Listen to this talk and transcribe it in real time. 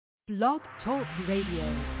Blog Talk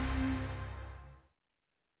Radio.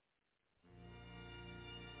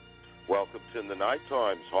 Welcome to the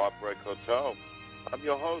Nightime'S Heartbreak Hotel. I'm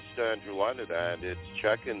your host, Andrew Leonard, and it's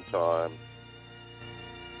check-in time.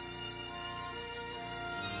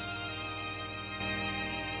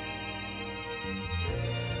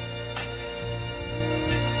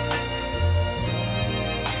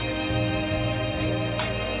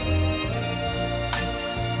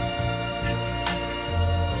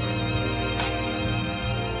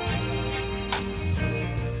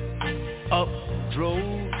 Up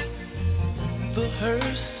drove the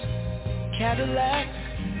hearse Cadillac.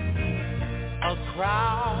 A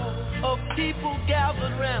crowd of people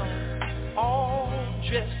gathered round, all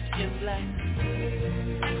dressed in black.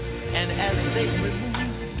 And as they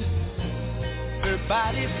removed her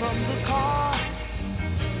body from the car,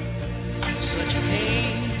 such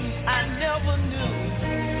pain I never knew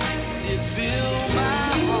did fill my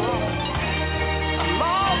heart. I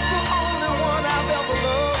lost the only one I've ever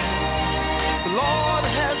loved. The Lord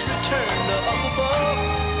has returned her up above.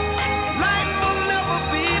 Life will never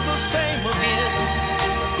be the same again.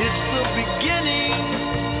 It's the beginning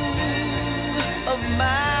of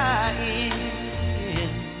my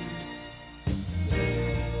end.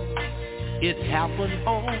 It happened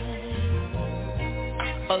on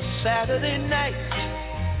a Saturday night.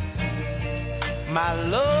 My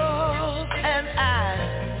love and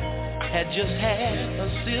I had just had a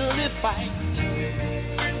silly fight.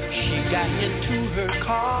 She got into her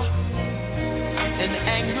car and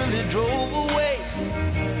angrily drove away.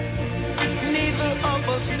 Neither of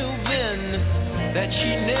us knew then that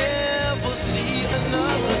she'd never see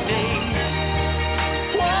another day.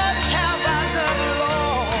 What have I done,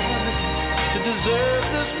 Lord, to deserve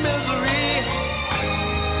this misery?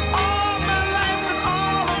 All my life and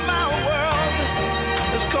all of my world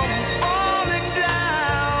has come falling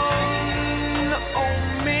down on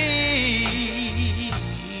me.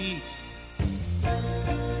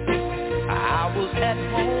 I was at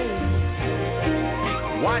home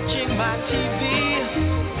watching my TV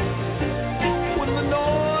when the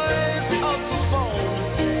noise of the phone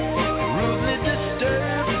rudely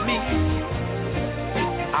disturbed me.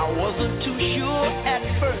 I wasn't too sure at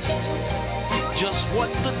first just what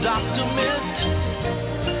the doctor meant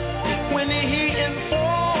when he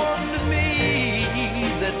informed me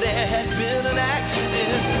that there had been an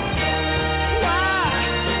accident. Why,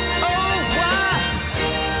 oh why,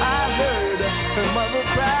 I heard her mother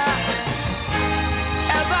cry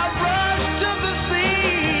as I rushed to the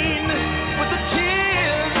scene with the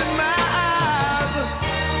tears in my eyes.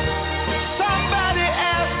 Somebody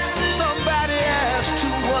asked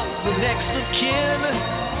who was the next of kin.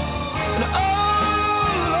 And oh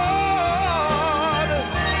Lord,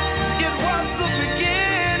 it was the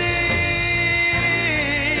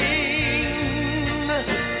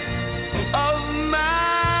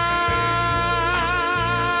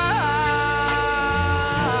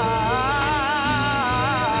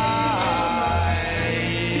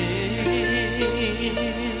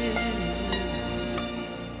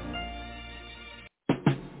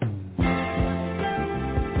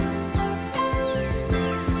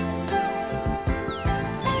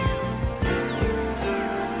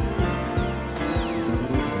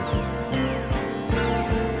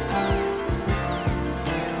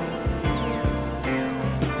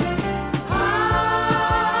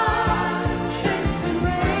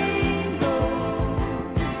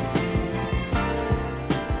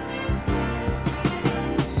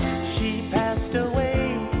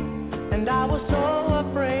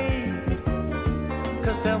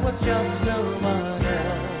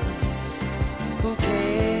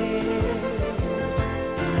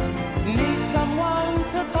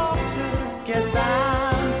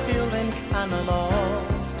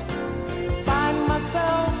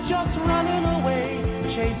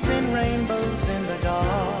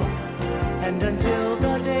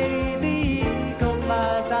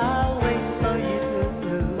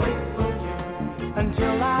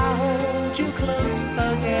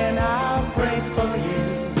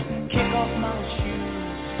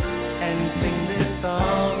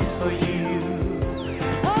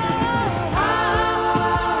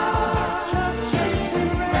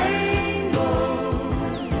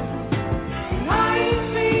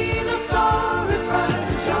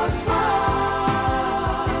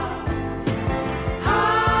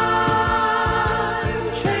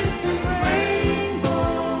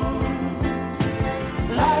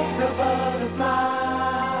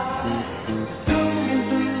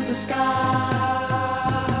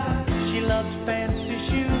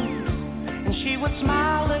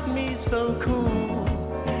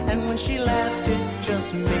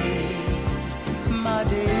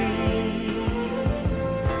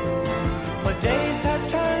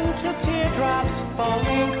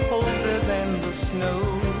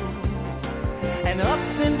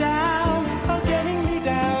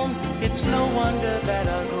under that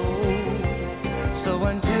I go. So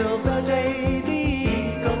until the day the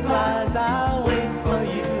eagle flies, I'll wait for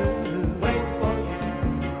you.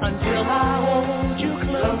 Until I hold you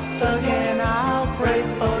close again, I'll pray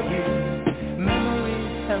for you.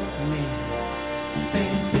 Memories help me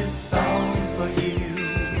sing this song for you.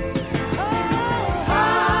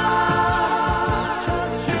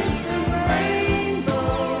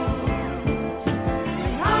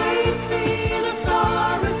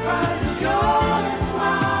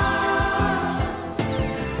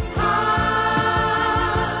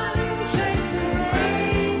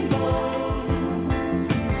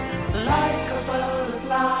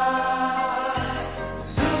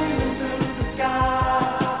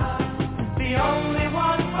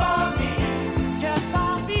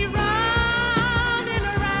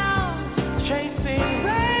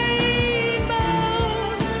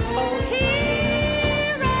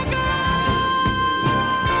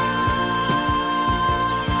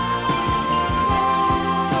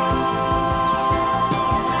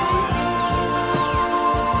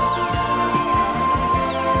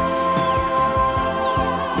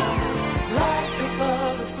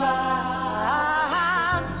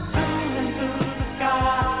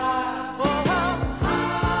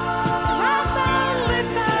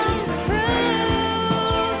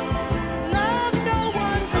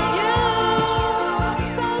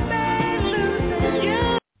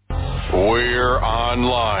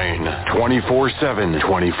 Online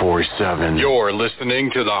 24/7. You're listening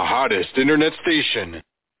to the hottest internet station.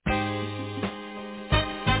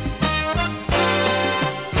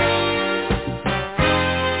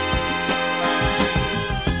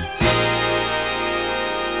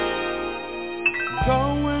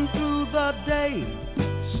 Going through the day,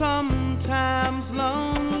 sometimes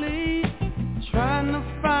lonely, trying to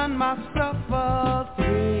find myself a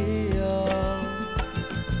thrill.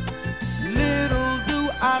 Little do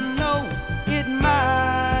I know it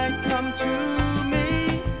might come to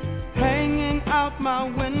me, hanging out my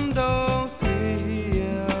window sill.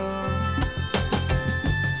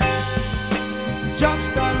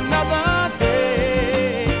 Just another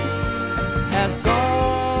day has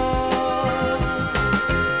gone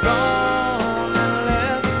and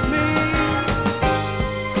left me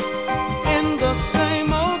in the same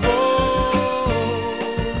old boat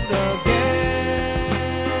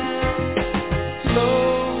again.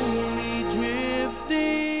 Slowly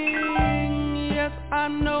drifting, yes, I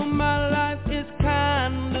know my life is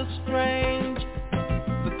kinda strange.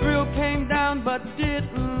 The thrill came down but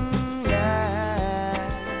didn't last.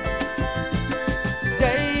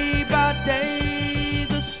 Day by day,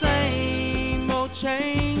 the same old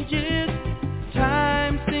changes.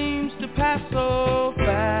 Time seems to pass so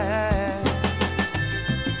fast.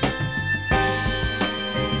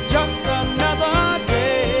 Just another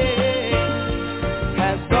day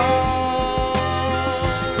has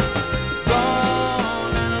gone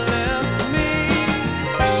and left me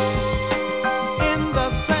in the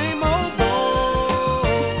same old boat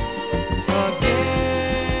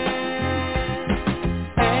again,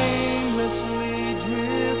 aimlessly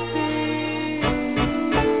drifting.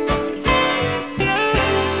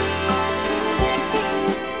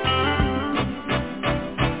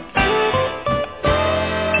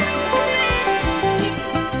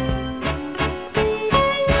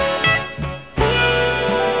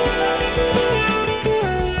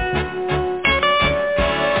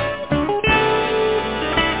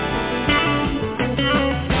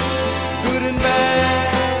 Good and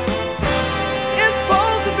bad, it's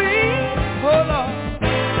supposed to be. Oh Lord,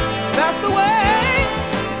 that's the way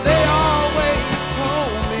they always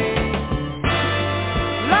told me.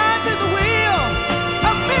 Life is a wheel,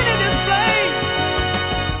 a minute is slave.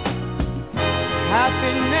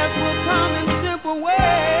 Happiness will come in simple ways.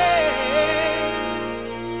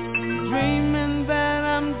 Dreaming that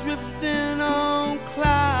I'm drifting on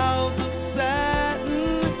clouds of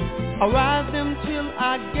satin. I'll ride them till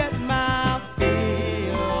I get my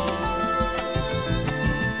fill.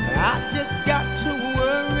 I just got to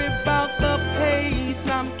worry about the pace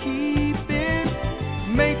I'm keeping,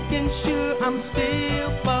 making sure I'm still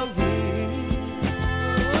for real.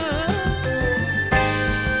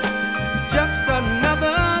 Just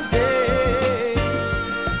another day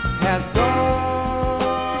has gone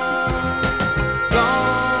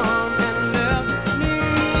and left me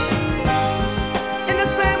in the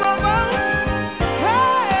same old boat,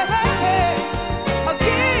 hey,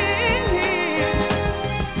 again.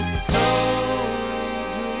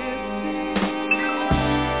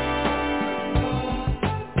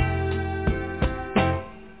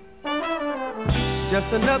 Just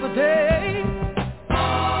another day. Oh,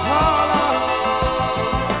 Lord.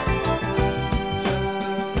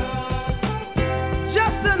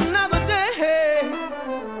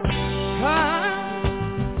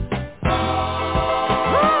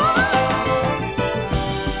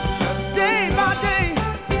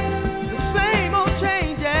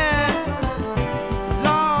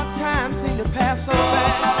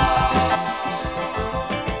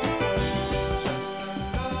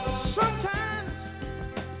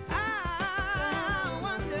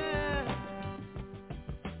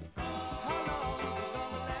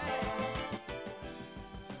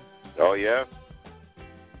 Oh, yeah?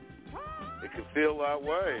 It can feel that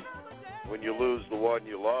way when you lose the one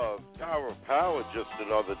you love. Tower of Power, just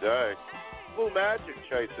another day. Blue Magic,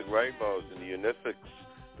 chasing rainbows in the Unifics,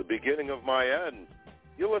 the beginning of my end.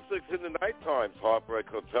 You're listening to the Nightime's Heartbreak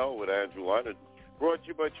Hotel with Andrew Leonard, brought to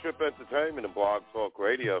you by Trip Entertainment and Blog Talk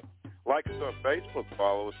Radio. Like us on Facebook,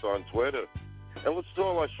 follow us on Twitter. And listen to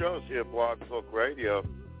all our shows here at Blog Talk Radio,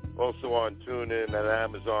 also on TuneIn and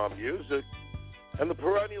Amazon Music. And the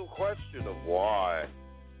perennial question of why,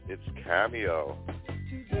 it's Cameo.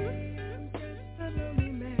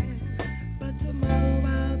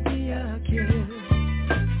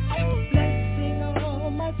 Blessing all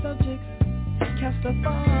my subjects, cast a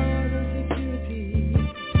fire of security.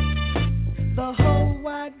 The whole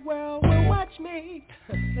wide world will watch me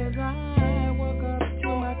as I walk up to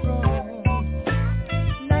my throne.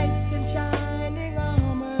 Knights in shining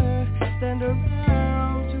armor stand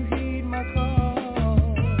around to heed my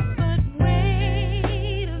call. But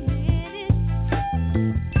wait a minute,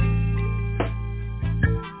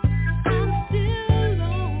 I'm still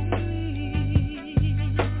lonely.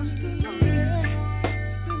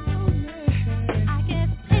 I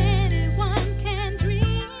guess anyone can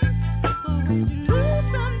dream, but when you lose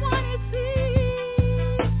someone it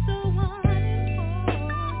seems so unimportant.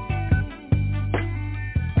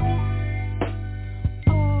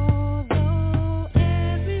 Although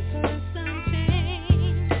every person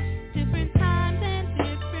changes, different times and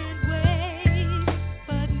different ways,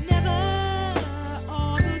 but never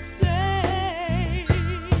all the same.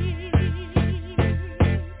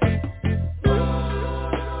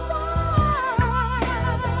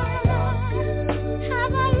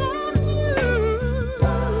 Have I loved you?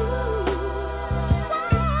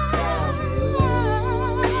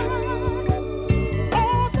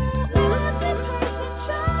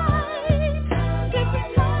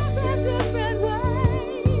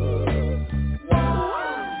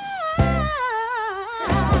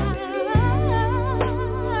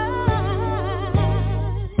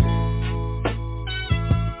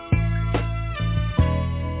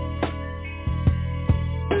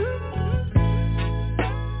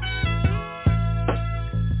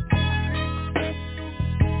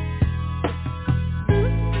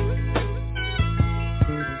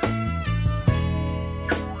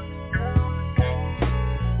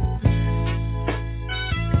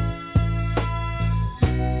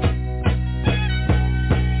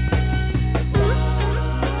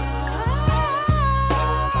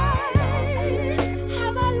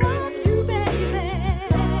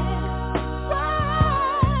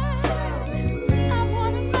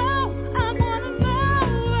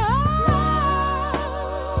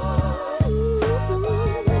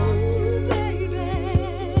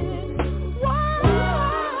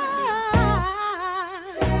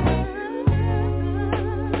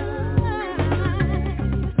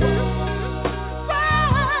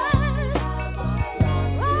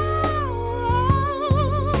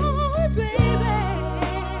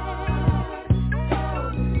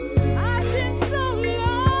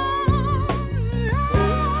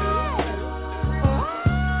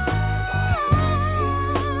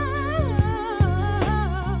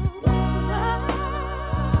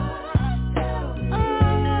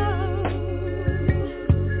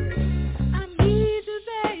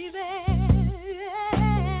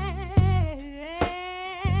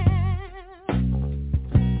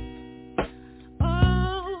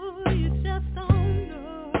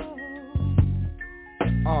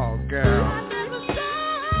 Oh, girl.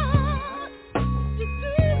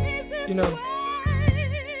 You know,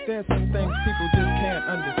 there's some things people just can't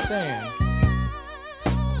understand.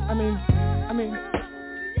 I mean,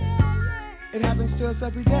 it happens to us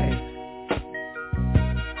every day.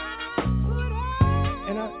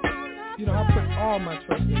 And I put all my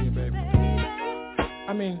trust in you, baby.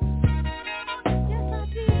 I mean,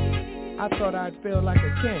 I thought I'd feel like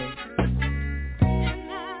a king.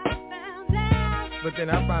 But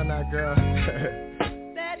then I found out, girl,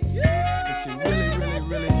 that you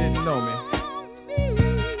really didn't know me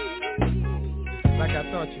like I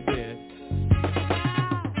thought you did.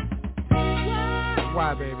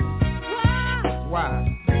 Why, baby? Why?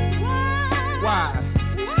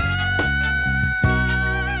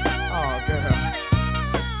 Oh, girl.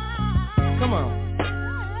 Come on.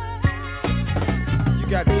 You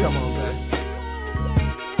got to come on, baby.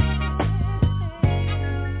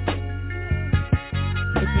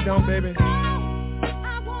 If you don't, baby,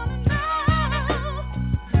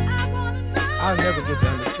 I'll never get to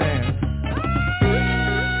understand.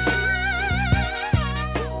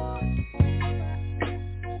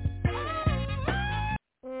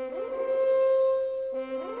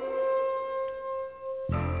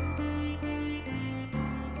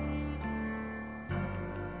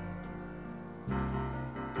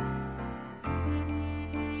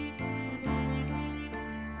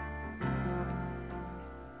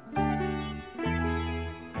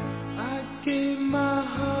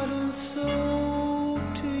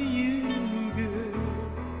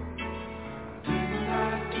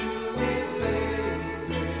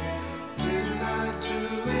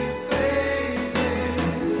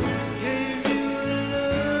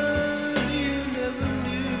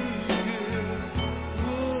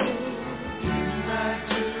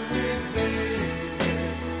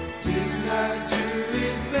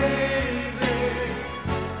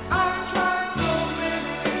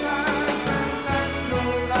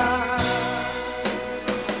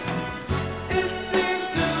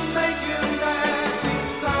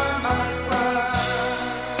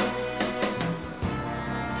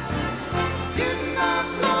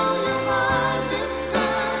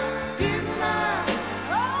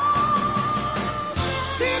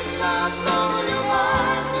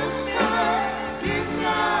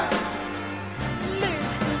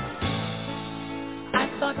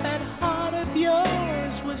 that heart of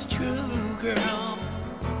yours was true, girl.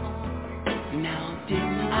 Now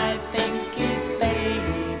didn't I think it,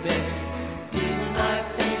 baby? Didn't I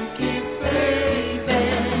think it, baby?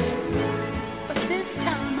 But this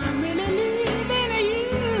time I'm really leaving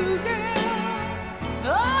you, girl.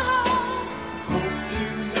 Oh, hope you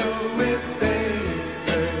know it,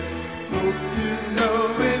 baby. Hope you know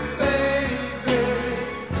it, baby.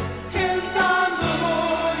 10 times or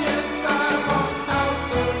more, yes, I walk out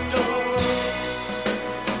the door.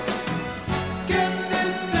 Get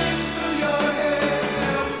this thing through your head,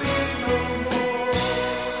 there'll be no more.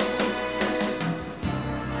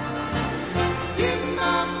 Did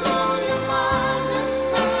not blow your mind this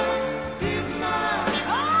time, did not.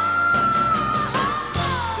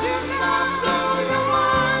 Did not blow your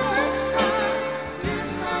mind this time, did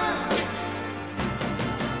not.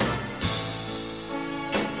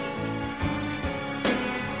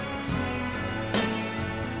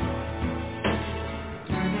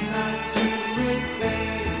 Didn't I do it,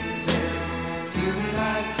 baby? Didn't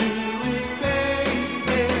I do it,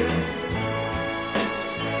 baby?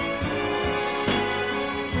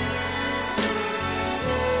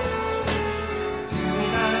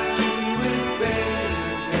 Didn't I do it,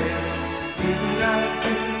 baby? Didn't I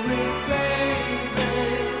do it, baby?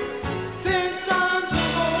 10 times or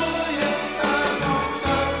more, yes, I walked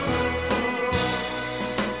out the door.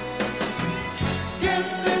 Get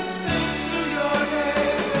this thing through your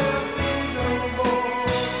head, there'll be no more.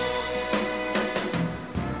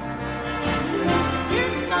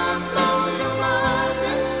 Did not blow your mind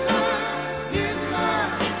this time, did not.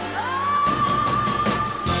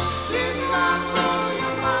 Did not blow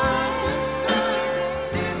your mind this time,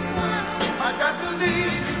 did not. I got to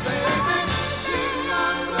leave you, baby. Did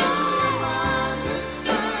not blow your mind this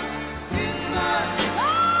time, did not.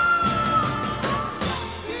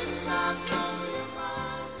 Did not blow your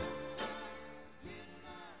mind.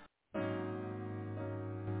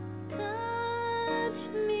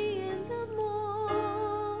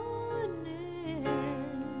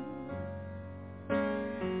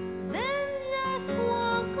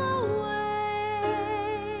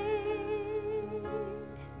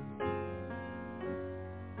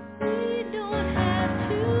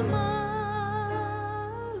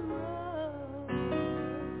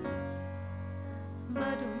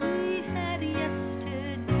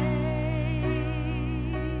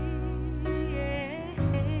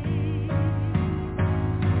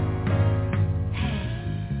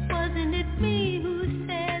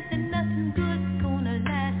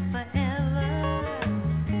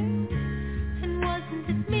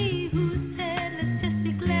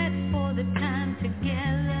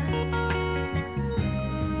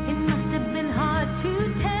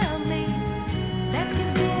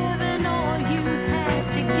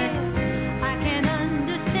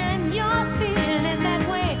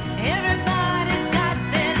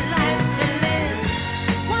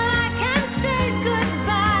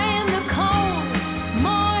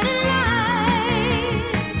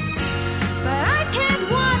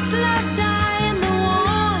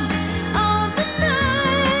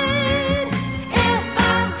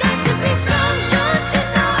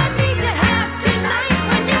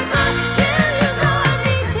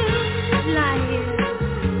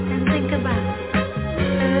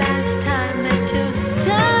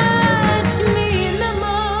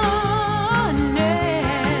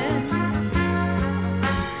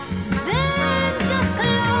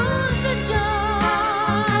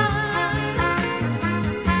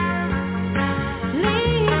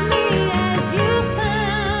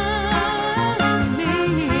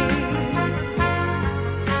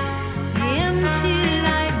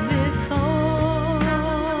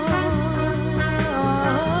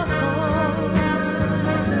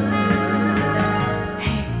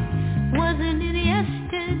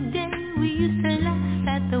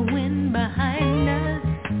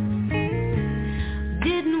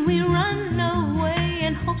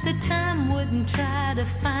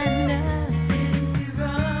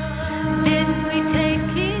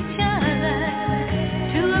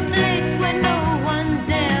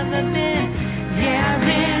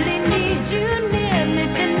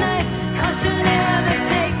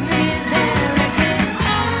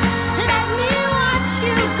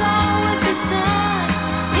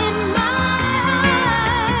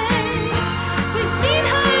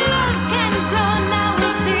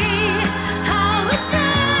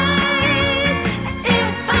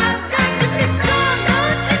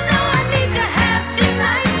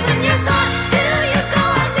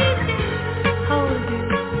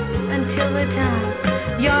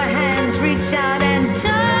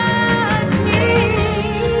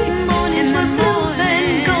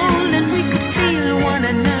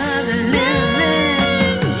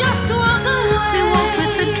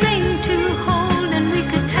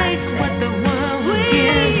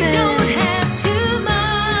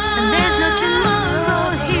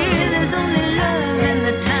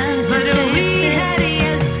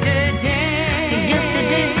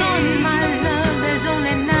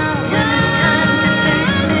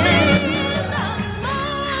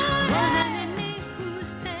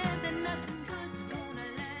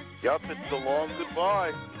 Yup, it's a long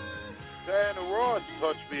goodbye. Diana Ross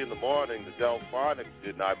touched me in the morning. The Delphonics.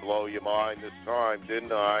 Didn't I blow your mind this time,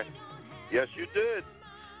 didn't I? Yes, you did.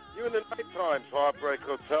 You're in the Nightime'S Heartbreak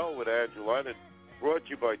Hotel with Andrew Leonard, brought to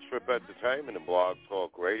you by Trip Entertainment and Blog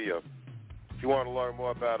Talk Radio. If you want to learn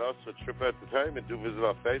more about us at Trip Entertainment, do visit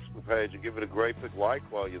our Facebook page and give it a great big like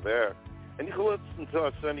while you're there. And you can listen to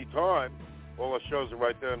us anytime. All our shows are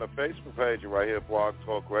right there on our Facebook page and right here at Blog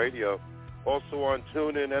Talk Radio. Also on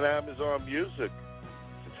TuneIn and Amazon Music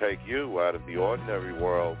to take you out of the ordinary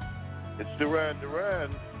world. It's Duran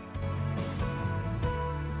Duran.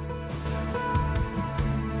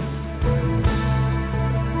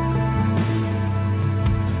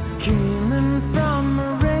 Coming from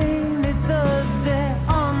a rainy Thursday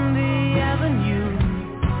on the avenue,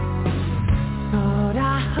 thought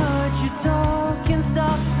I heard you talking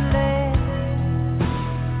softly.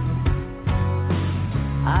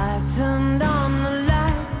 I turned on the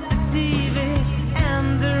lights, the TV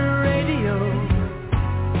and the radio.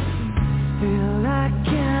 Still I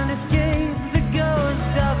can't escape the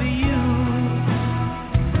ghost of you.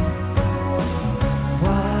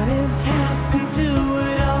 What has happened to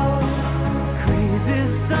it all? Crazy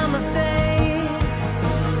summer day.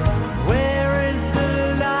 Where is the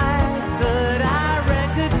light that I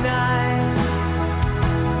recognize?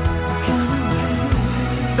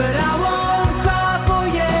 But I won't cry for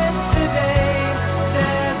yesterday.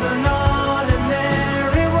 There's an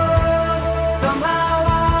ordinary world somehow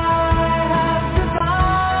I have to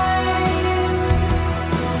find.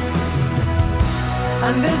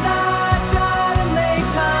 And as I try to make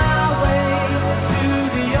my way to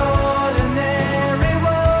the ordinary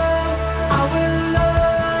world, I will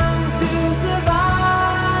learn to survive.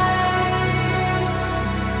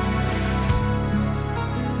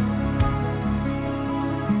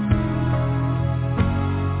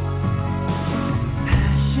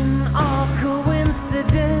 Passion or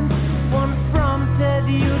coincidence once prompted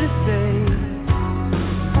you to say,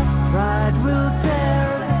 pride will tear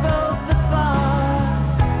us both apart.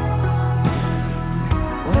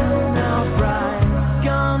 Well now pride's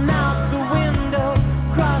gone out the window,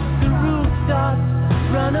 cross the rooftops,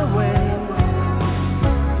 run away.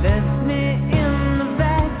 Left me in the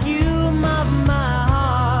vacuum of my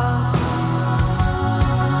heart.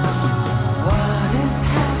 What is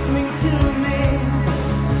happening to me?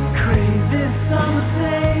 Crazy some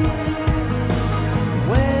say.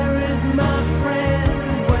 Where is my friend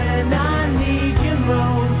when I need you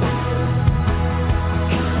most?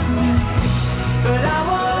 But I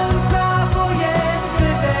won't cry for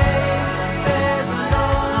yesterday. There's an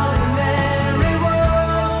ordinary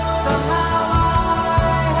world somehow I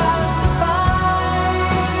have to find.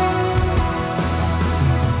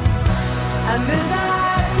 And as I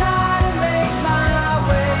try to make my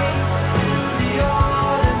way to the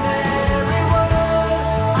ordinary world,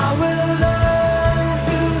 I will learn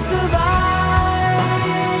to survive.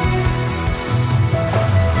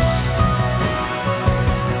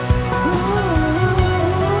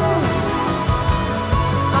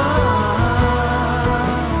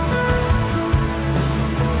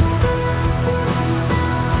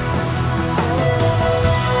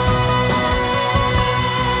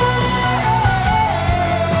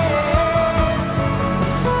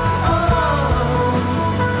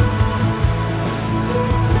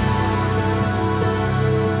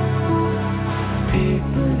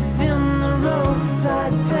 Papers in the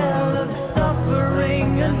roadside tell of suffering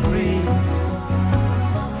and grief.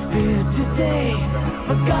 Fear today,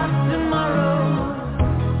 forgot tomorrow.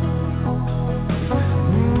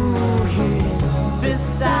 Here,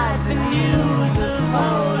 beside the news of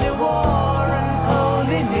holy war and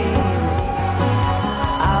holy need,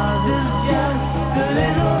 ours is just a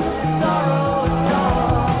little sorrow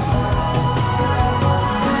talk.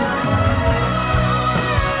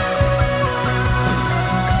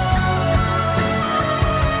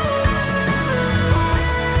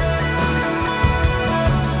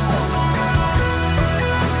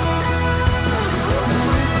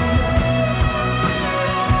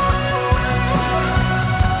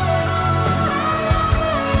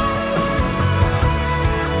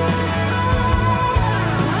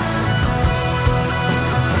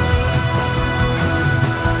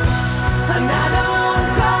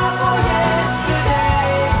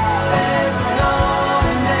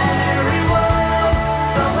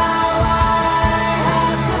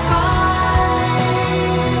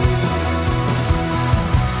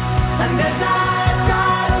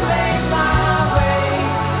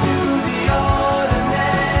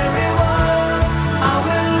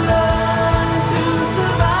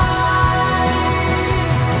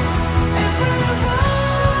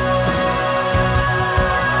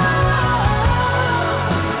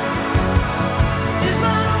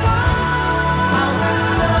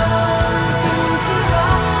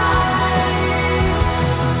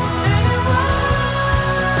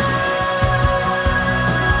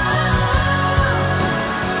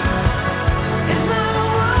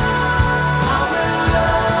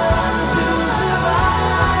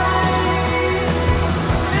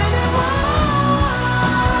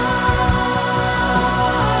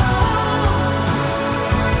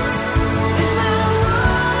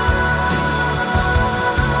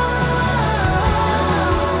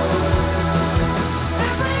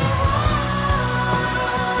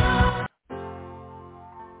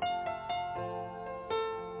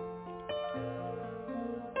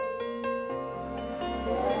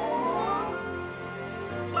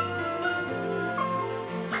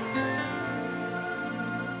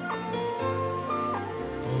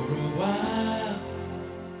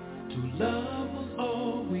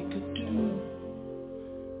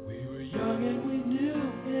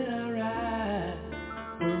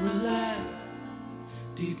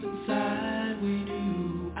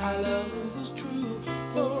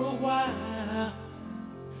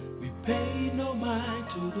 mind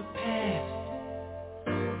to the past.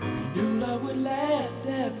 We knew love would last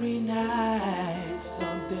every night.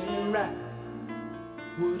 Something right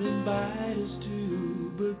would invite us to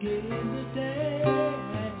begin the day.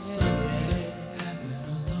 Something happened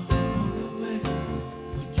along the way.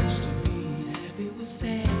 What used to be happy was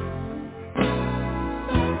sad.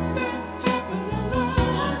 Something happened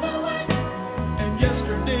along the way. And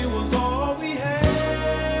yesterday was all we had.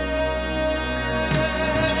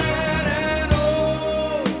 And oh,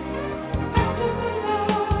 after the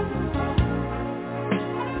love was gone,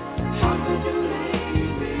 how could you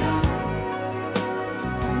leave me on?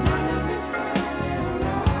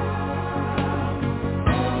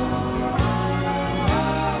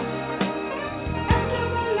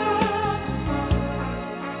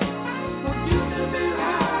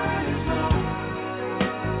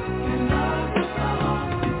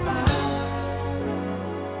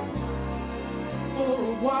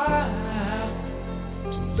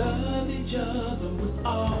 Love each other with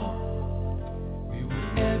all we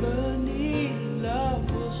would ever need. Love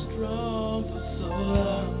was strong for so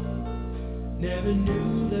long. Never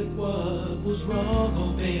knew that what was wrong,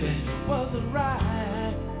 oh baby, wasn't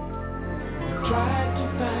right. We tried to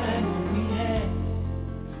find what we had.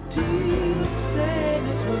 Tears of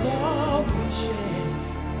sadness was all we shared.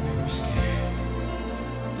 We were scared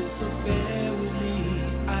this affair would lead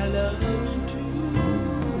our love into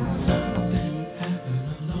something happened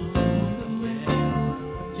along the way.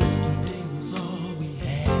 Yesterday was all we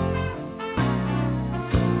had.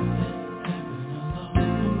 Something happened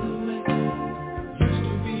along the way. Used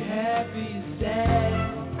to be happy, sad.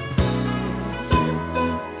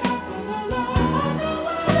 Something happened along the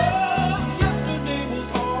way. Yesterday was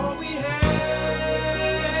all we had.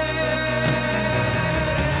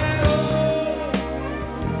 Oh,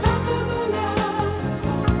 after the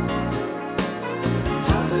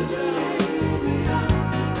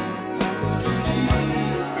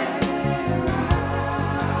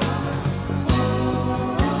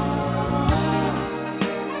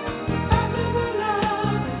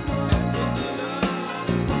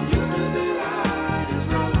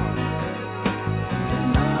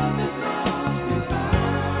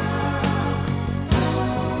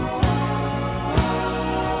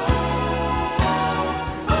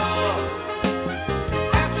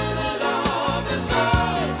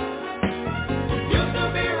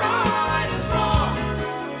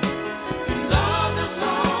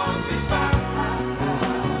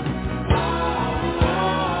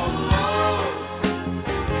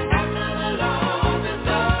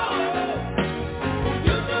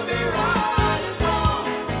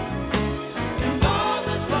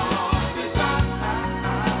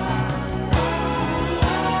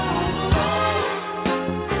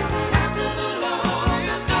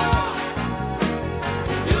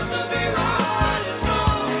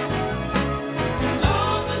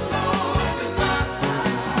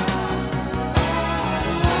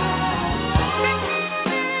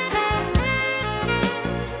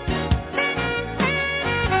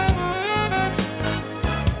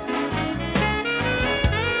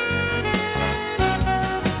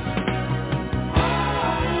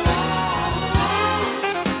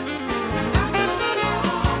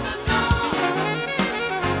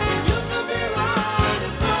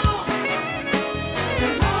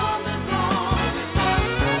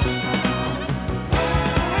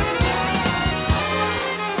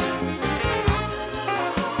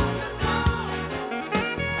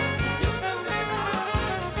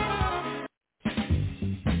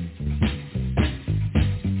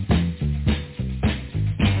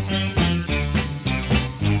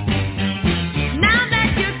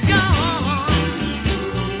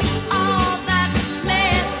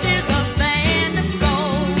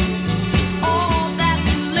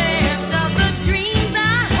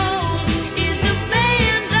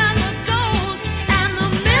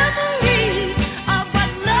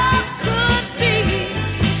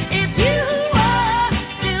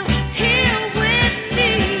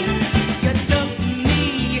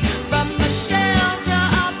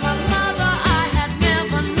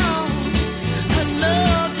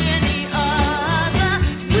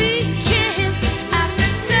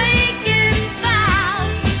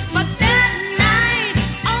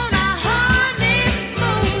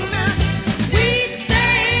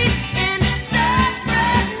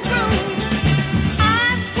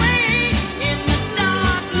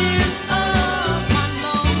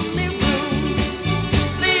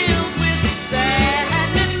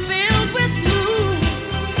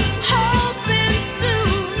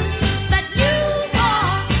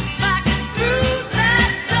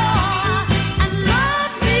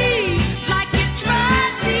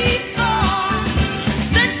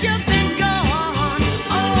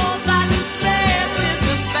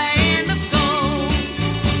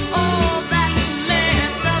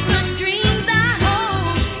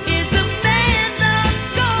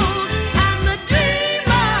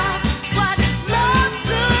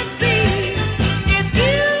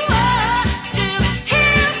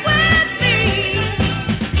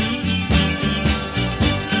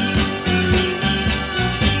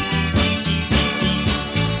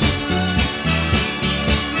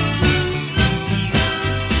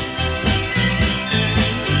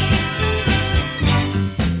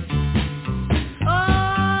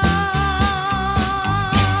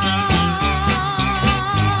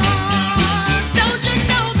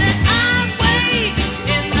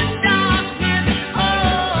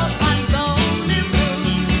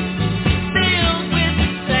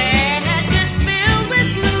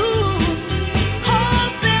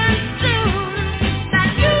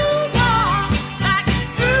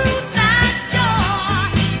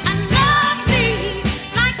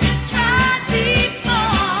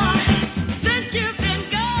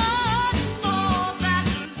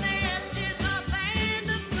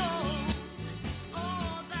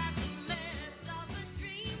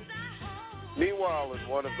Meanwhile, in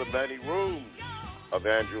one of the many rooms of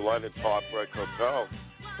Andrew Leonard's Heartbreak Hotel,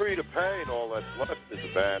 free to pay and all that's left is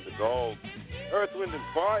a band of gold. Earth, Wind, and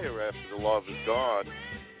Fire after the love is gone.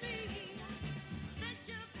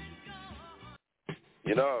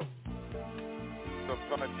 You know,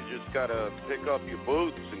 sometimes you just gotta pick up your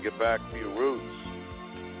boots and get back to your roots.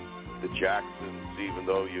 The Jacksons, even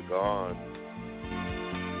though you're gone.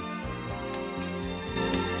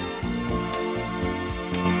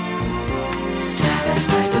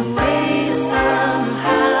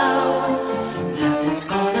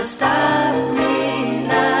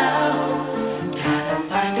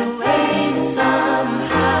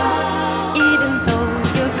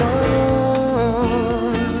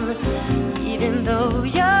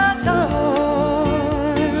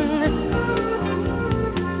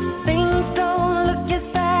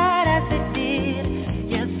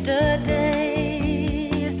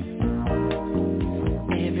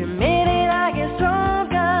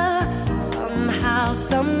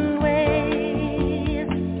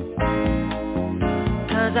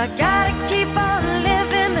 I gotta keep on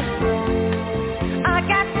living. I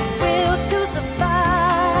got the will to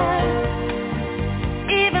survive.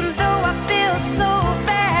 Even though I feel so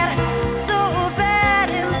bad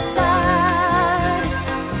inside.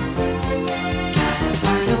 Gotta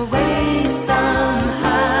find a way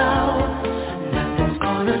somehow. Nothing's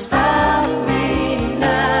gonna stop me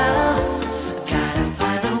now. Gotta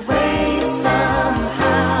find a way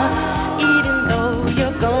somehow. Even though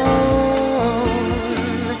you're gone.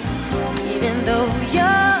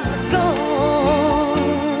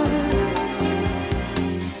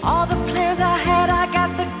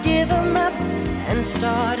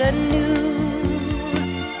 Start anew,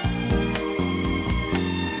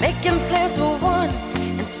 making plans for one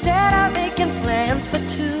instead of making plans for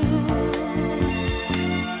two.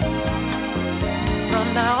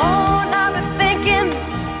 From now on, I'll be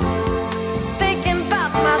thinking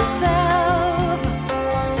about myself.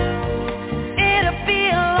 It'll be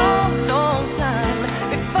a long, long time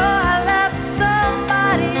before I love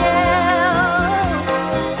somebody else.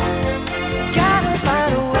 Gotta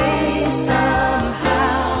find a way.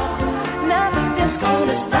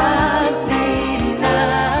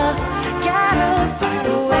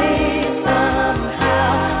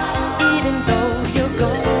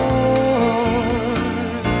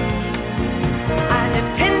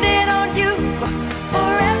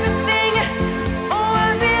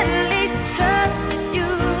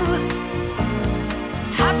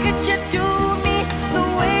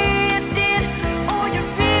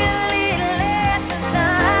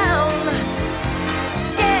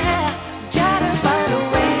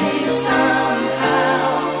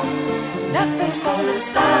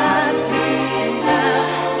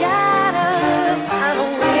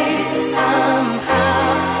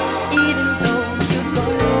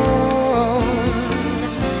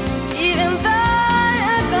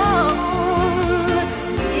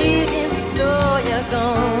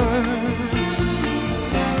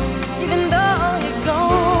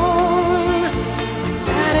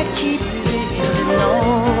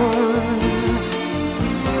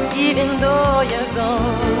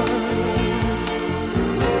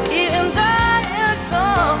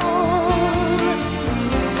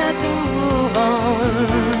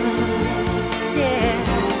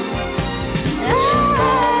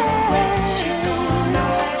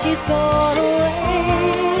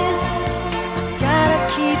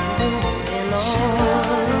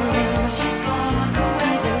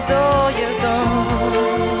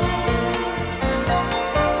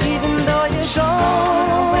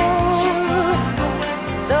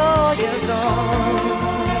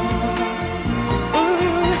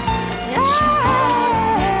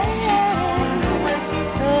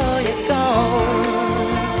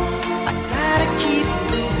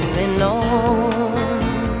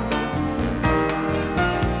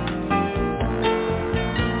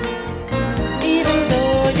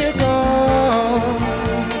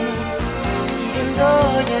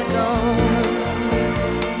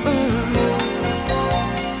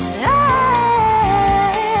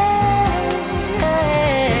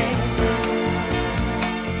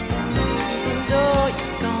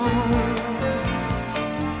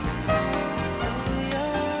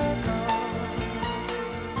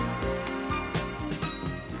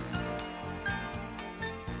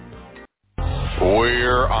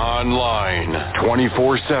 We're online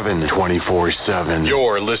 24/7.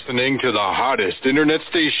 You're listening to the hottest internet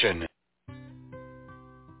station.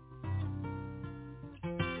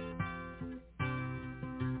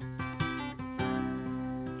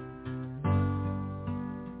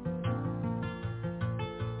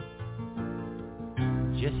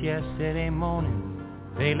 Just yesterday morning,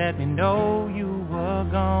 they let me know you were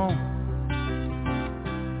gone.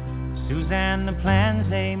 Suzanne, the plans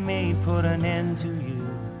they made put an end to you.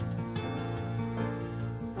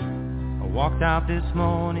 I walked out this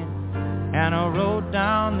morning and I wrote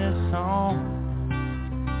down this song.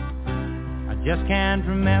 I just can't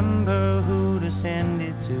remember who to send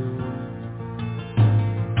it to.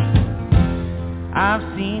 I've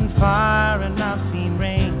seen fire and I've seen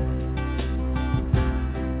rain.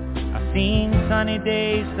 I've seen sunny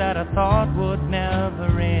days that I thought would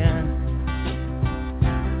never end.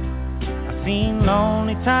 I've seen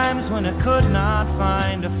lonely times when I could not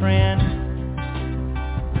find a friend.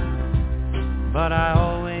 But I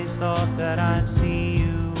always thought that I'd see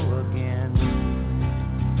you again.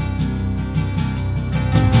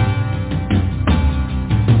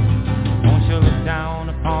 Won't you look down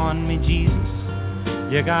upon me, Jesus?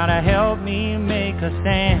 You gotta help me make a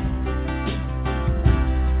stand.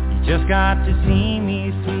 You just got to see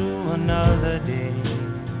me through another day.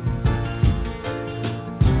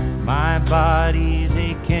 My body's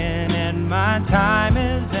aching and my time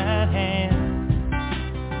is at hand.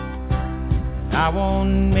 I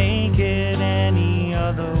won't make it any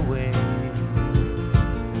other way.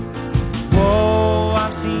 Whoa,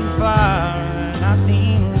 I've seen fire and I've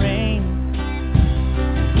seen rain.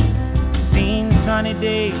 Seen sunny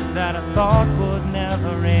days that I thought would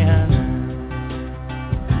never end.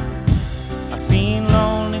 I've seen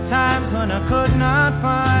lonely times when I could not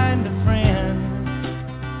find a friend.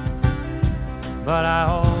 But I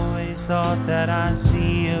always thought that I'd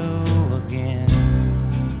see you again.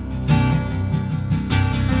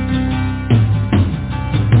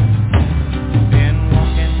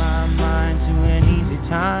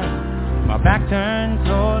 Time, my back turned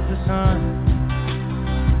towards the sun.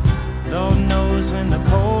 Lord knows when the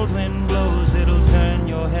cold wind blows, it'll turn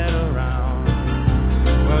your head around.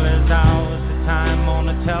 Well, there's hours of time on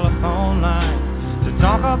the telephone line to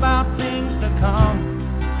talk about things to come.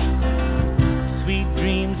 Sweet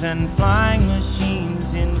dreams and flying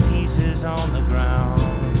machines in pieces on the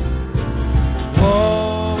ground.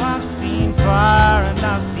 Whoa, I've seen fire and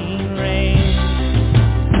I've seen rain.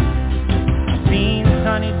 Seen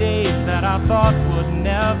sunny days that I thought would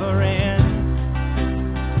never end.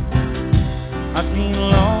 I've seen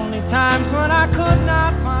lonely times when I could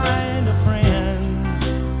not find a friend.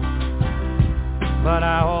 But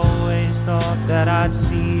I always thought that I'd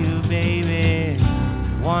see you, baby,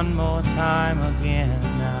 one more time again.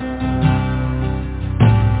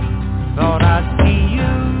 Thought I'd see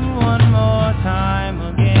you one more time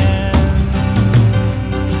again.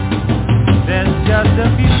 There's just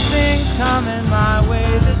a few things coming my way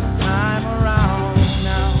this time around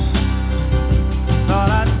now.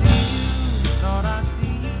 Thought I'd see you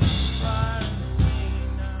fire and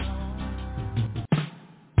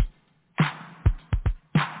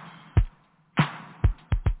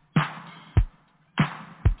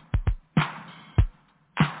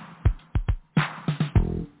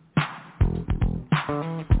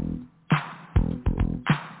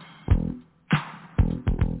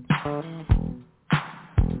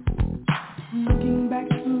Looking back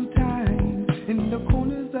through time, in the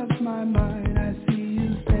corners of my mind, I see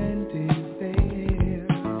you standing there.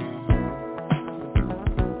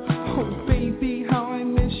 Oh baby, how I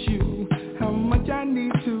miss you, how much I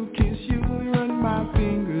need to kiss you, run my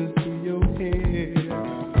fingers through your hair.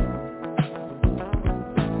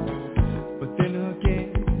 But then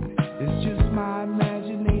again, it's just my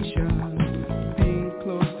imagination. Being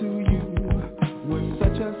close to you was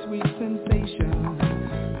such a sweet sensation.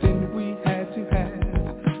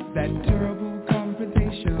 That terrible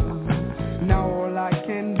confrontation. Now all I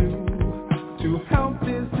can do to help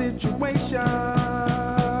this situation.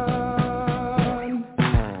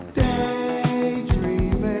 Daydreaming,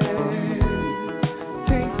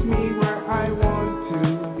 take me where I want to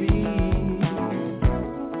be.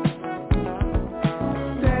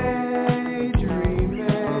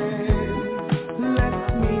 Daydreaming, let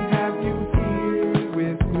me have you here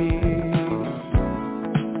with me.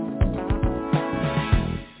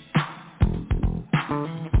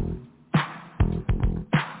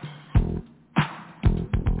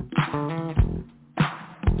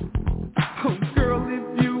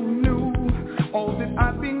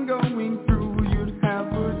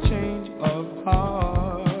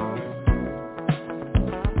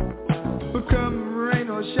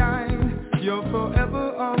 You're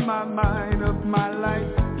forever on my mind, of my life,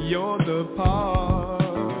 you're the part.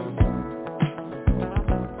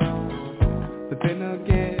 But then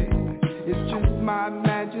again, it's just my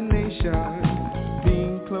imagination.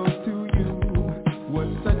 Being close to you was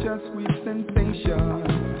such a sweet sensation.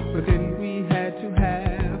 But then we had to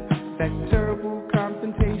have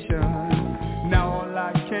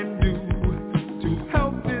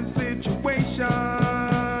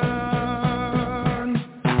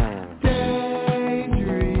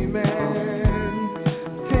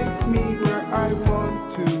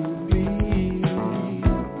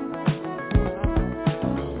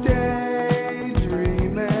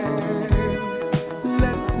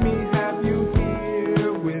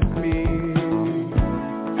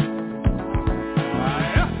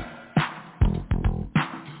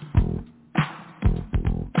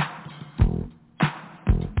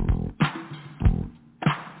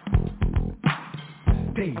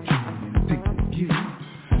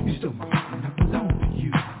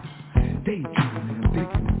daydreaming, I'm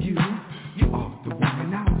thinking of you. You are the one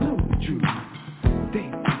and I know the truth.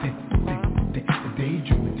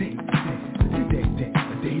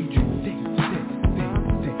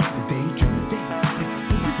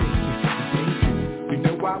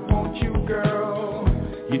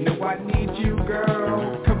 I need you,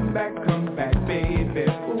 girl. Come back, baby.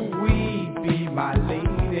 Ooh, be my lady,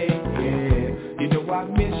 yeah. You know I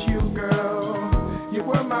miss you, girl. You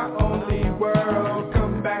were my only world.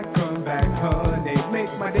 Come back, honey.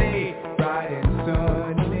 Make my day bright and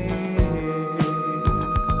sunny.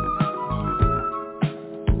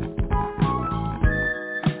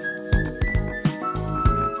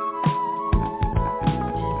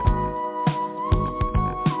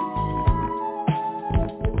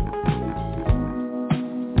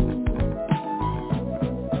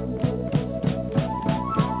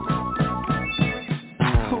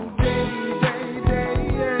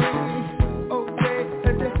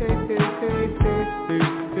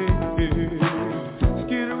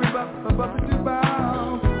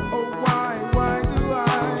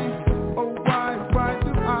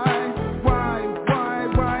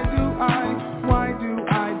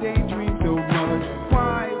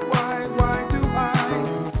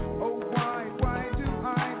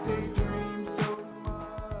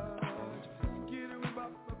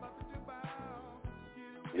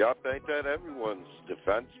 Yup, ain't that everyone's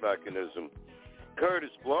defense mechanism? Curtis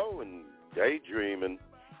Blow and Daydreamin',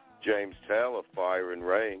 James Taylor, Fire and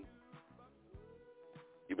Rain.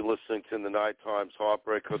 You've been listening to the Nightime'S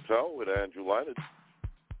Heartbreak Hotel with Andrew Leonard.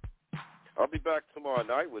 I'll be back tomorrow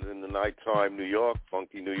night within the Nighttime New York,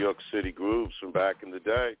 funky New York City grooves from back in the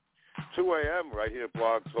day. 2 a.m. right here,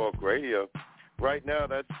 Blog Talk Radio. Right now,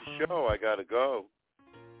 that's the show. I got to go.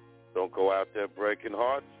 Don't go out there breaking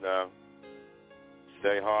hearts now.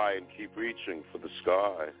 Stay high and keep reaching for the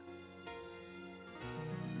sky.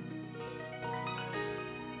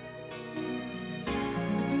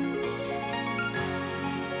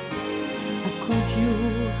 How could you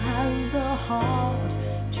have the heart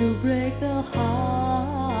to break the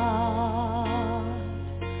heart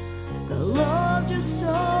that loved you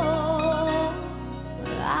so?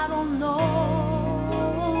 I don't know.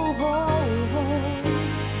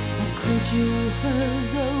 How could you hurt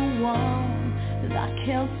the one I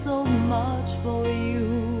care so much for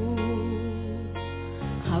you?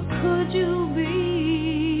 How could you be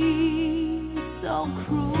so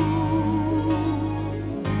cruel?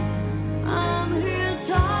 I'm here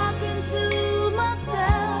talking to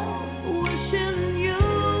myself, wishing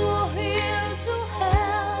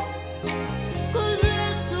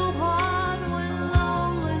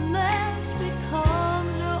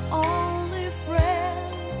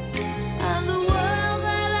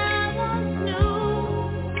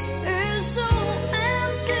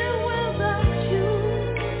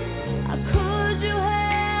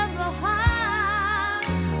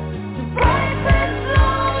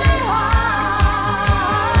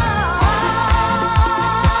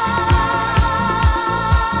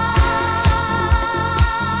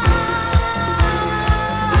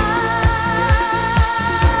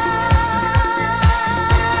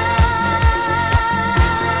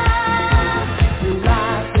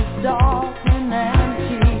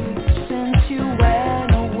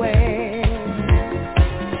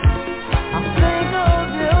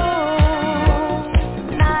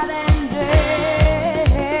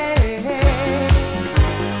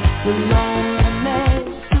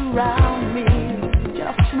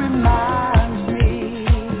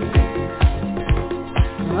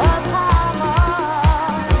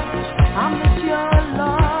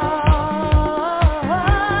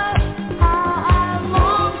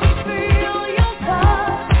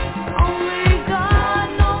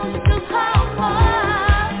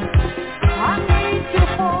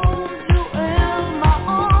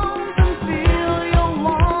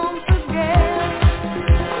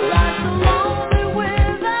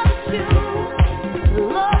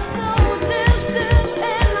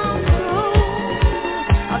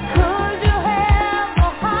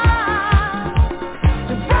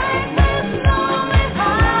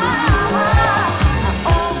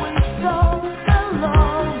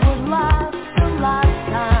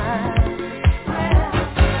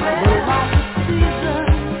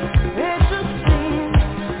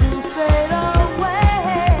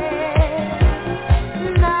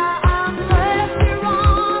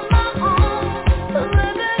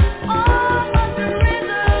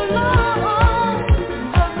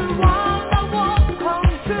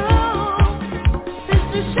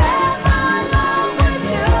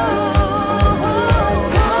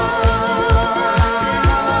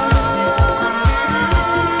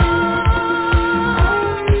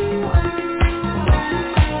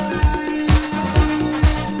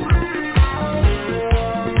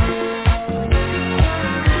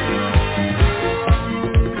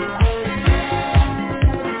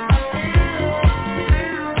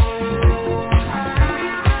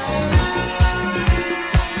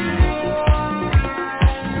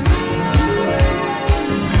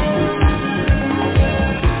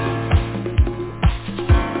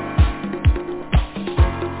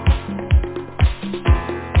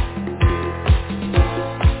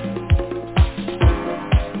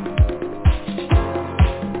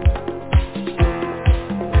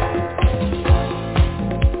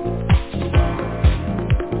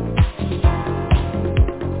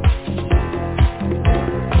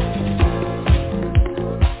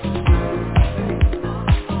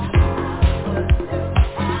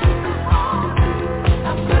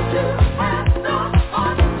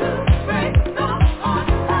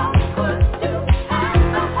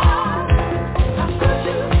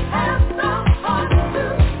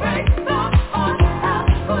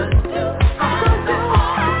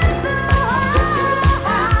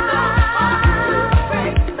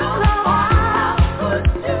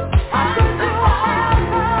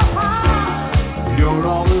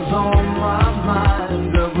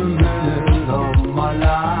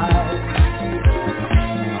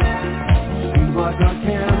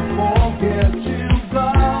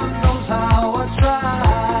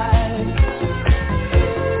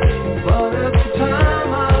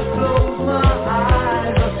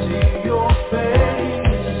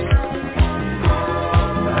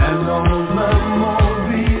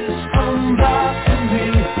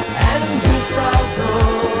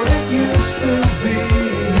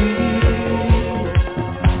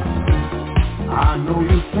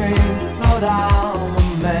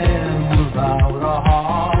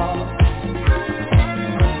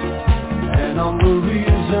on the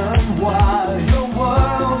reason why.